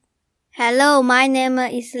Hello, my name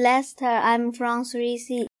is Lester. I'm from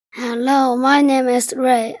 3C. Hello, my name is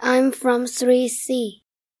Ray. I'm from 3C.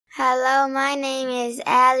 Hello, my name is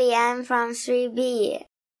Ellie. I'm from 3B.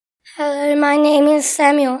 Hello, my name is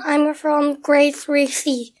Samuel. I'm from grade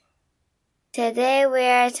 3C. Today we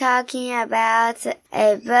are talking about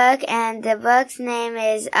a book, and the book's name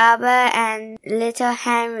is Albert and Little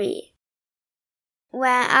Henry.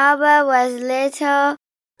 When Albert was little,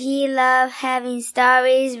 he loved having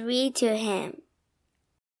stories read to him.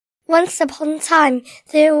 Once upon a time,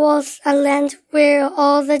 there was a land where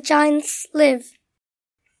all the giants lived.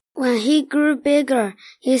 When he grew bigger,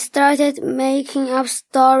 he started making up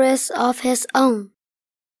stories of his own.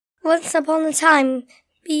 Once upon a time,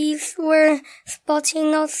 bees were spotty,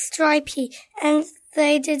 not stripy, and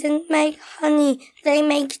they didn't make honey, they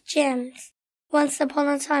made jams. Once upon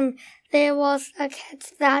a time, there was a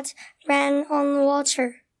cat that ran on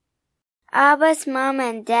water. Albert's mom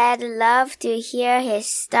and dad loved to hear his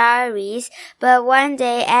stories, but one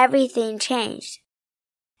day everything changed.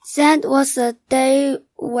 That was the day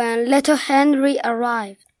when little Henry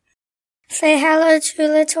arrived. Say hello to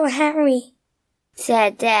little Henry,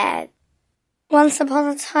 said Dad. Once upon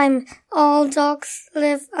a time, all dogs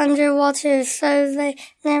lived underwater, so they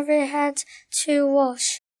never had to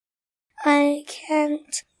wash. I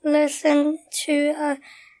can't listen to a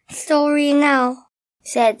story now,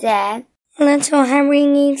 said Dad. Little Henry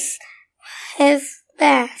needs his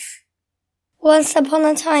bath. Once upon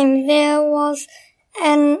a time, there was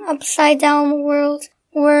an upside-down world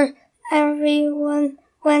where everyone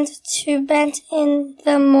went to bed in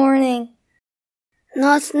the morning.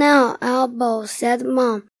 Not now, Albert, said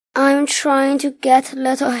Mom. I'm trying to get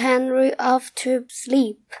little Henry off to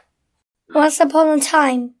sleep. Once upon a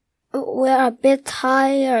time. We're a bit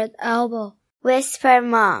tired, Albert, whispered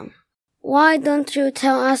Mom. Why don't you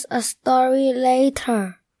tell us a story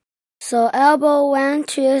later? So Albert went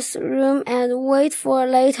to his room and waited for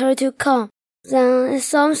later to come. Then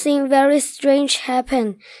something very strange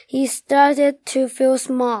happened. He started to feel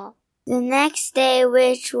small. The next day,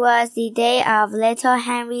 which was the day of little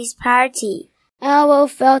Henry's party,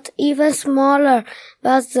 Albert felt even smaller,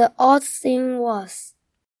 but the odd thing was,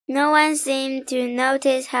 no one seemed to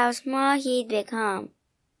notice how small he'd become.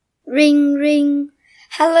 Ring, ring.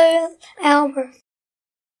 Hello, Albert,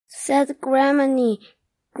 said Granny,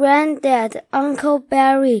 Granddad, Uncle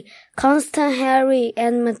Barry, Constant Harry,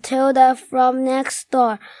 and Matilda from next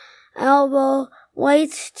door. Albert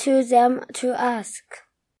waited to them to ask,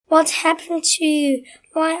 What happened to you?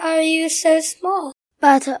 Why are you so small?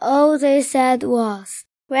 But all they said was,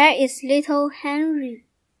 Where is little Henry?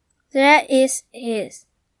 There is his.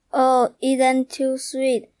 Oh, isn't too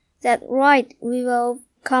sweet. That's right, we will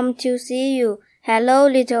come to see you. Hello,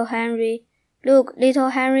 little Henry. Look, little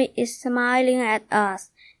Henry is smiling at us.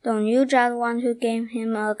 Don't you just want to give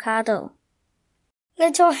him a cuddle?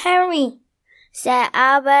 Little Henry, said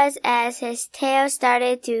Albert as his tail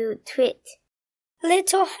started to twit.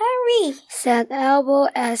 Little Henry, said Albert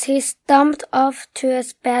as he stumped off to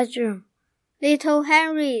his bedroom. Little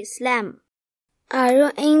Henry, slam. Are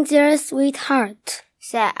you in there, sweetheart?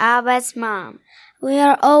 said Albert's mom. We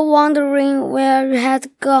are all wondering where you had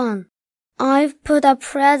gone. I've put a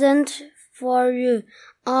present for you.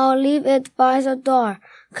 I'll leave it by the door.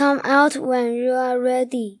 Come out when you are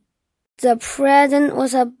ready. The present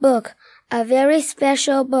was a book, a very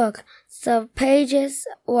special book. The pages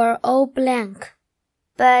were all blank.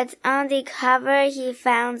 But on the cover he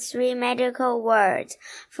found 3 magical words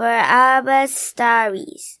for Albert's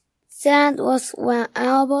stories. That was when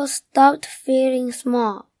Albert stopped feeling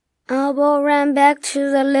small. Albert ran back to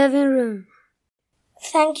the living room.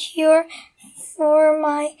 Thank you for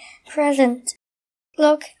my present.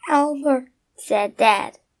 Look, Albert, said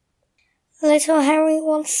Dad. Little Henry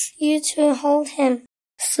wants you to hold him.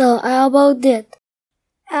 So Albert did.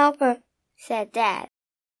 Albert, said Dad.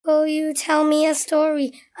 Will you tell me a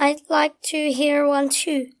story? I'd like to hear one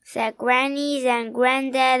too, said Granny and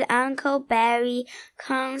Granddad, Uncle Barry,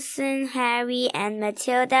 Constant Harry, and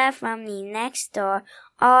Matilda from the next door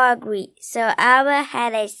all agreed, so Albert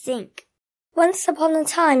had a think. Once upon a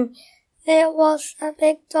time, there was a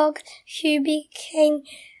big dog who became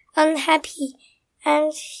unhappy,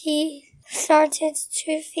 and he started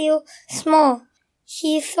to feel small.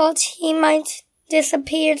 He thought he might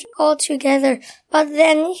disappear altogether, but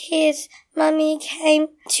then his mummy came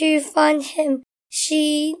to find him.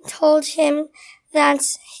 She told him that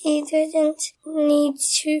he didn't need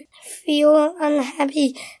to feel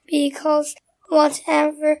unhappy because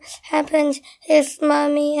whatever happened, his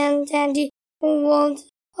mommy and daddy would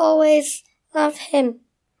always love him.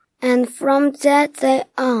 And from that day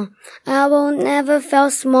on, I will never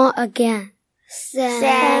feel small again.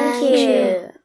 Thank you.